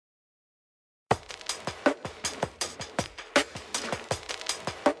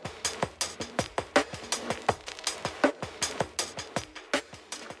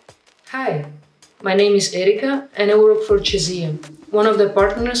My name is Erika and I work for CESIE, one of the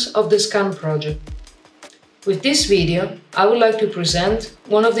partners of the sCAN project. With this video, I would like to present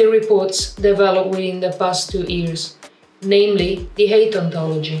one of the reports developed within the past 2 years, namely the hate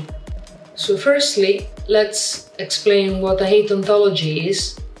ontology. So firstly, let's explain what a hate ontology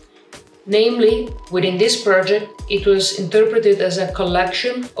is. Namely, within this project, it was interpreted as a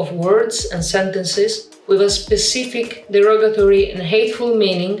collection of words and sentences with a specific derogatory and hateful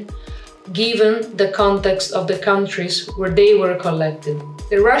meaning given the context of the countries where they were collected.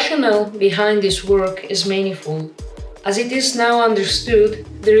 The rationale behind this work is manifold. As it is now understood,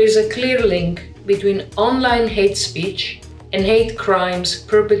 there is a clear link between online hate speech and hate crimes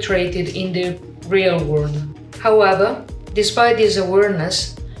perpetrated in the real world. However, despite this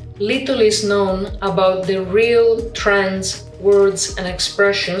awareness, little is known about the real trends, words and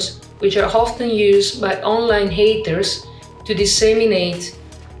expressions which are often used by online haters to disseminate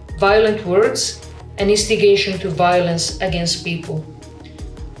violent words and instigation to violence against people.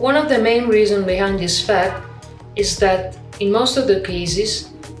 One of the main reasons behind this fact is that in most of the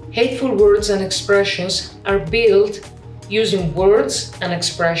cases, hateful words and expressions are built using words and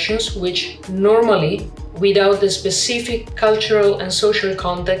expressions which normally, without the specific cultural and social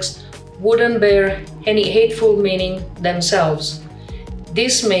context, wouldn't bear any hateful meaning themselves.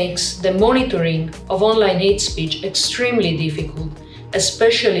 This makes the monitoring of online hate speech extremely difficult,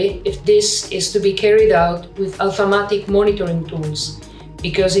 especially if this is to be carried out with automatic monitoring tools,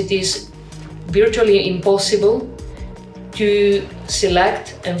 because it is virtually impossible to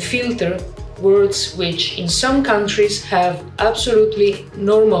select and filter words which in some countries have absolutely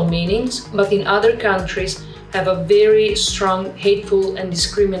normal meanings, but in other countries have a very strong hateful and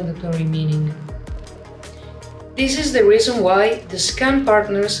discriminatory meaning. This is the reason why the sCAN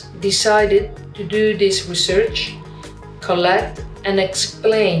partners decided to do this research, collect and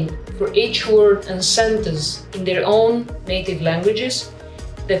explain for each word and sentence in their own native languages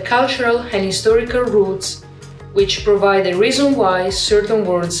the cultural and historical roots which provide the reason why certain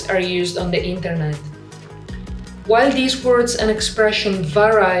words are used on the internet. While these words and expressions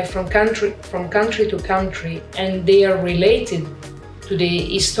vary from country to country and they are related to the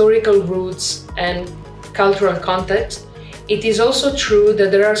historical roots and cultural context, it is also true that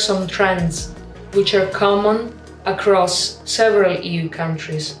there are some trends which are common across several EU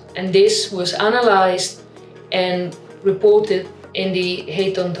countries, and this was analyzed and reported in the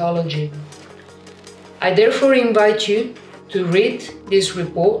hate ontology. I therefore invite you to read this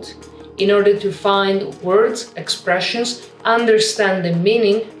report in order to find words, expressions, understand the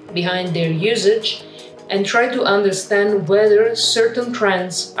meaning behind their usage, and try to understand whether certain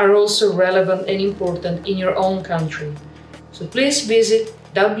trends are also relevant and important in your own country. So please visit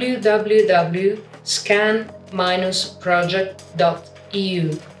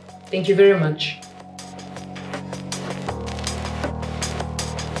www.scan-project.eu. Thank you very much.